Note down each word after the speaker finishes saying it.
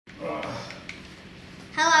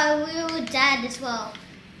Hello, we're with Dad as well.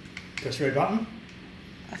 Press the red button?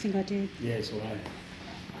 I think I did. Yeah, it's alright.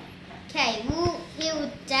 Okay, we're here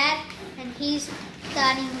with Dad and he's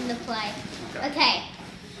starting the play. Okay,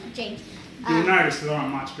 James. You'll notice that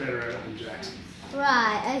I'm much better at it than Jackson.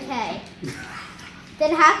 Right, okay.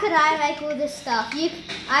 Then how could I make all this stuff?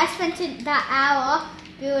 I spent that hour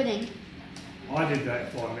building. I did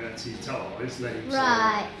that 5 minutes you told. I just let him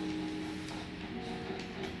Right.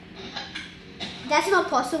 That's not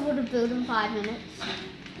possible to build in 5 minutes.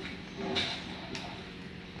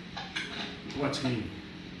 Watch me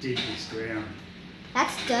dig this ground.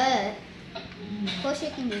 That's dirt. Of course you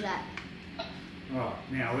can do that. Right,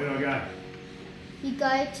 now where do I go? You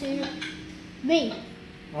go to me.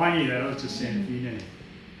 I knew that, I was just saying if you knew.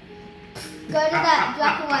 Go to that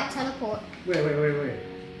black and white teleport. Where?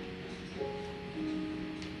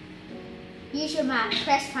 Use your map.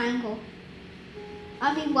 Press triangle.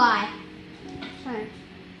 I mean Y. Sorry.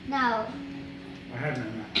 Now. I have no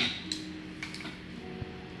map.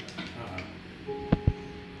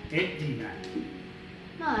 Empty map.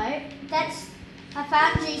 No, that's. I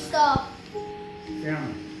found you. Stop. Found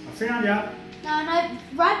me. I found ya. No,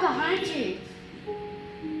 right behind you.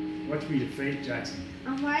 Watch me defeat Jackson.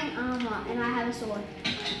 I'm wearing armor and I have a sword.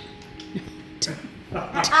 I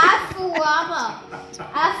have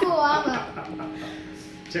full armor.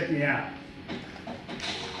 Check me out.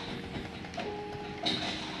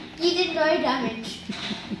 You did no damage.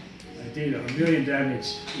 I did a million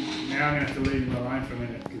damage. Now I'm going to have to leave him alone for a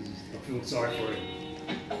minute because I feel sorry for him.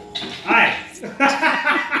 Hey!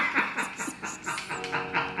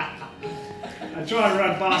 I try to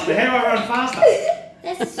run faster. How do I run faster?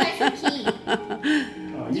 That's the social key.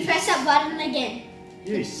 Oh, You press that button again.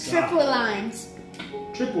 You suck. Triple lines.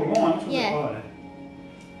 Triple lines? Yeah.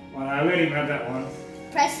 Right, I let him have that one.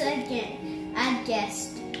 Press it again. Add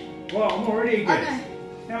guest. Well, I'm already a guest. Oh, no.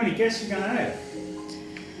 How many guests are you going to have?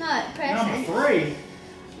 No, press it. Number 3.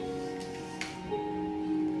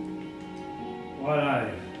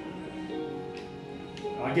 Righto.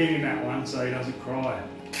 I give him that one so he doesn't cry.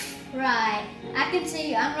 Right. I can see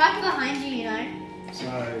you. I'm right behind you, you know. So,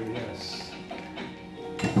 yes.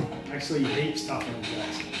 Actually, heaps tougher than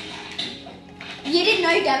Jackson. You did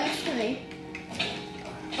no damage to me.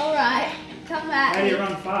 Alright. Come back. How do you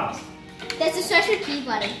run fast? There's a social key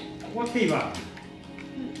button. What key button?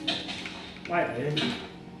 Wait there.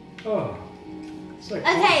 Oh. So cool.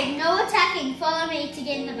 Okay, no attacking. Follow me to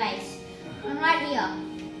get in the base. I'm right here.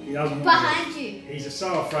 He doesn't want Behind to, you. He's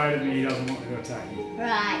so afraid of me, he doesn't want me to attack him.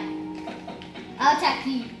 Right. I'll attack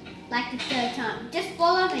you like the 3rd time. Just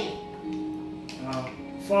follow me.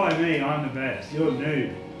 Follow me, I'm the best. You're a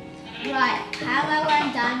noob. Right. How am I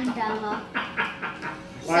wearing diamond armor?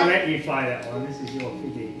 I let you play that one. This is your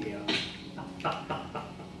piggy here.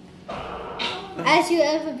 As you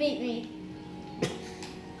ever beat me.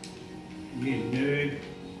 You noob.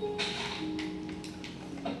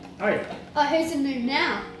 Hey, Oh, who's a noob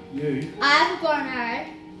now? you. I have a bow and arrow.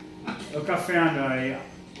 Look, I found a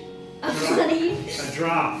Funny.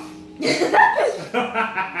 giraffe.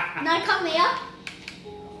 No, come here.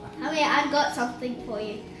 Come here, I've got something for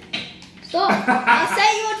you. Stop! I'll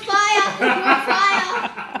set you on fire! You're on fire!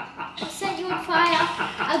 I'll set you on fire.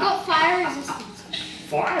 I got fire resistance.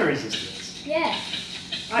 Fire resistance? Yeah.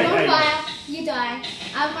 Hey, You're on hey. fire, you die.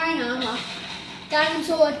 I'm wearing armor. Diamond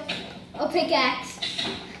sword. Or pickaxe.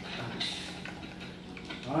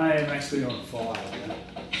 I am actually on fire.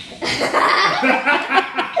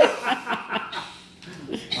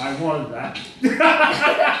 I wanted that.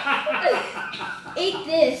 Eat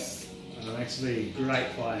this. I'm actually a great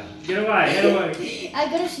player. Get away, how do I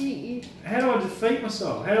gotta shoot you. how do I defeat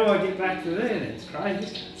myself? How do I get back to there then? It's crazy.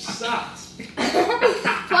 This sucks.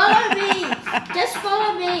 Follow me. Just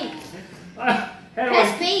follow me.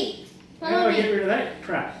 Press B. How do Follow I get me. rid of that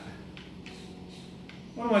crap?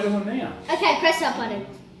 What am I doing now? Okay, press that button.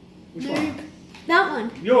 Which Noob. one? That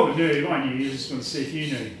one. You're the noob, aren't you? You just want to see if you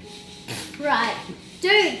knew. Right.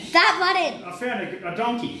 Dude, that button. I found a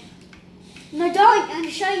donkey. No, don't. I'm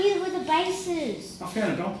show you where the base is. I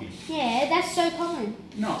found a donkey. Yeah, that's so common.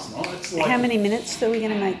 No, it's not. It's like How many minutes are we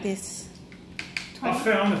going to make this? I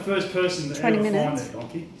found I'm the first person to 20 ever find minutes. that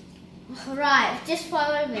donkey. Right, just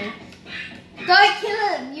follow me. Don't kill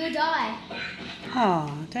him, you'll die.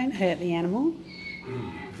 Oh, don't hurt the animal.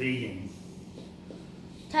 Vegan.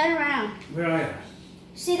 Turn around. Where are you?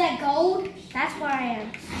 See that gold? That's where I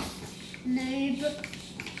am. Noob.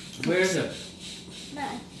 Where is it? No.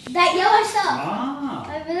 That yellow stuff.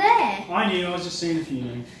 Ah. Over there. I knew. I was just seeing if you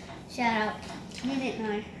knew. Shut up. You didn't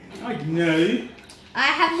know. I knew. I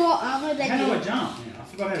have more armor than How do I you. jump? Yeah, I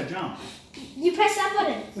forgot how to jump. You press that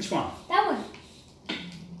button. Which one? That one.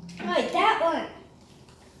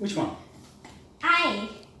 Which one? A.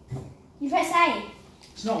 You press A.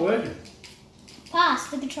 It's not working. Pass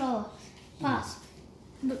the controller. Pass.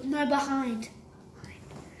 No, behind.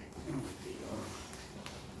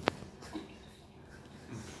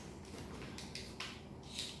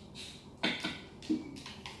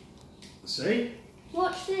 See?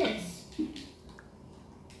 Watch this.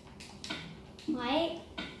 Wait.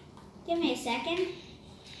 Give me a second.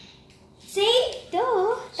 See?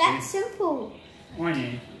 Duh. That's simple. I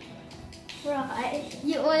knew. Right.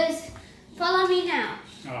 You always follow me now.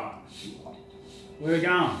 Alright. Where are we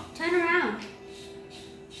going? Turn around.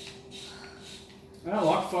 I don't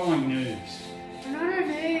like following noobs. I'm not a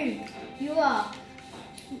noob. You are.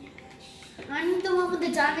 I'm the one with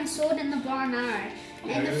the diamond sword and the bow and arrow.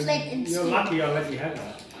 And the flint and You're stick. lucky I let you have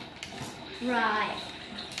that. Right.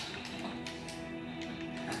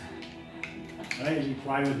 I don't usually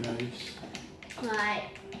play with noobs. Right.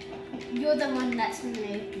 You're the one that's the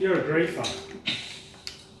noob. You're a griefer.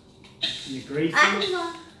 You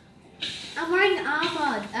griefer? I'm wearing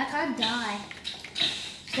armor. I can't die.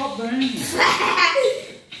 Stop burning.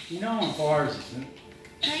 You know I'm fire resistant.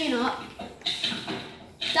 No, you're not.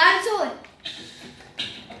 Diamond sword.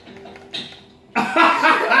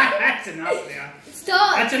 That's enough now.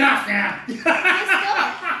 Stop. That's enough now.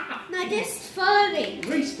 Stop. No, just follow me.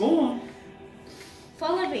 Respawn.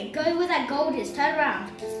 Follow me. Go where that gold is. Turn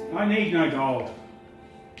around. I need no gold.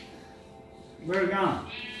 Where are we going?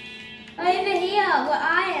 Over here, where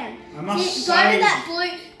I am. I must Go to save- that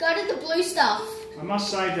blue. Go to the blue stuff. I must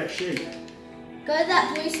save that sheep. Go to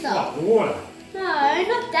that blue stuff. What, the water? No,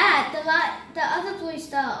 not that. The other blue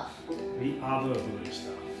stuff. The other blue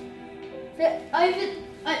stuff.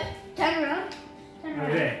 Turn around. Turn Over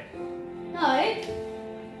around. there.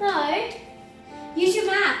 No. Use your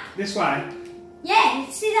map. This way. Yeah,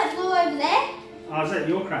 see that blue over there? Oh, is that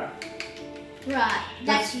your crap? Right,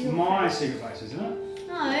 that's you. my secret place, isn't it?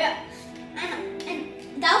 No, and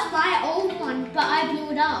that was my old one, but I blew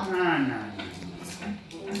it up. No.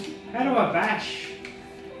 How do I bash?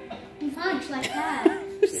 You punch like that.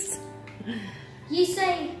 You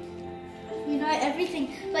say you know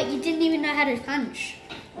everything, but you didn't even know how to punch.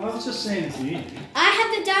 I was just saying it to you. I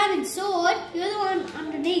have the diamond sword. You're the one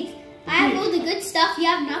underneath. I have all the good stuff. You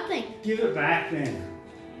have nothing. Give it back then.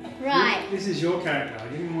 Right. This is your character.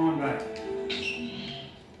 Give me mine back.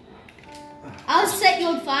 I'll set you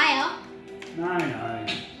on fire. No.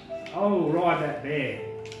 I'll ride that bear.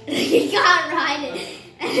 You can't ride it.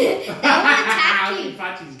 That will attack I you. can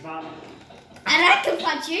punch his butt. And I can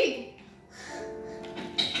punch you.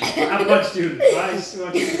 I punched you in the face.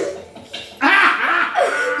 You're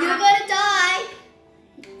gonna die.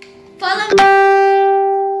 Follow me.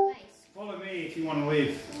 Follow me if you want to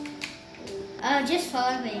live. Just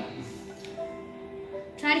follow me.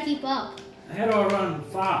 Try to keep up. How do I run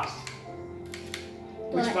fast?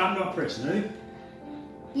 Which What? button do I press, noob?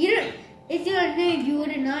 You don't. If you're a noob, you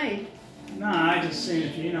would have known. No, I just seen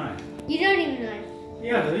if you know. You don't even know.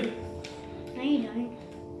 Yeah, I do. No, you don't.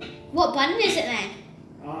 What button is it then?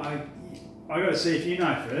 I gotta see if you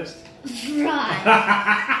know first. Right.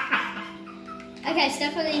 Okay,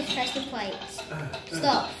 step on these pressure plates.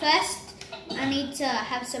 Stop. First, I need to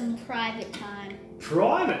have some private time.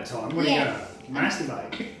 Private time? What Yeah. are you gonna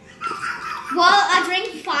masturbate? Well, I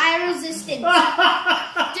drink fire resistance.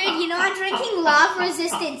 Dude, you know I'm drinking lava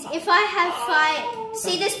resistance. If I have fire...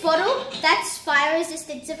 See this bottle? That's fire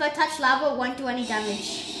resistance. If I touch lava, it won't do any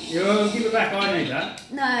damage. You'll give it back, I need that.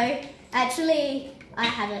 No, actually, I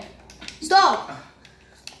have it. Stop!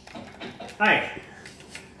 Hey.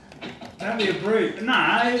 Don't be a brute. No,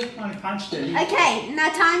 I only punched it. Okay, now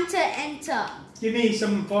time to enter. Give me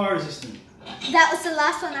some fire resistant. That was the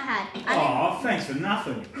last one I had. Oh, thanks for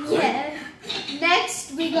nothing. Yeah.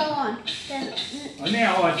 Next, we go on. Then, Oh,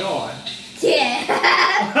 now I die. yeah.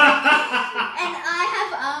 And I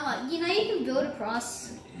have armor. You know you can build a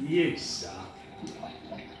cross. You suck.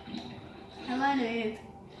 Hello, noob.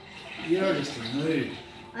 You're just a noob.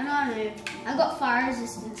 I know I'm a noob. I got fire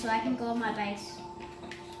resistance, so I can go on my base.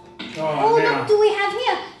 Oh, now. Look, do we have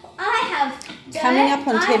here? I have dirt. Coming up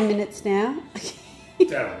on 10 minutes now.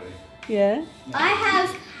 That'll do. Yeah. I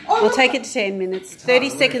have... Oh, I'll look, take it to 10 minutes. It's 30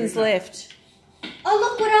 hard work, seconds isn't it? left. Oh,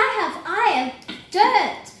 look what I have. I have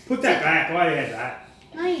dirt. Put that back. I had that.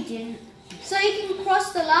 No, you didn't. So you can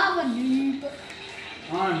cross the lava, noob.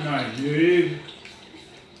 I'm no noob.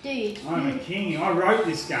 Dude. I'm a king. I wrote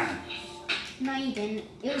this game No, you didn't.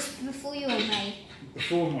 It was before you were made.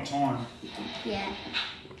 before my time. Yeah.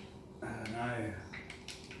 No.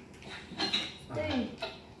 Dude,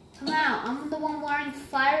 come out. I'm the one wearing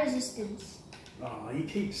fire resistance. Oh, you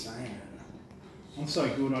keep saying it. I'm so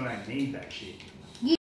good I don't need that shit.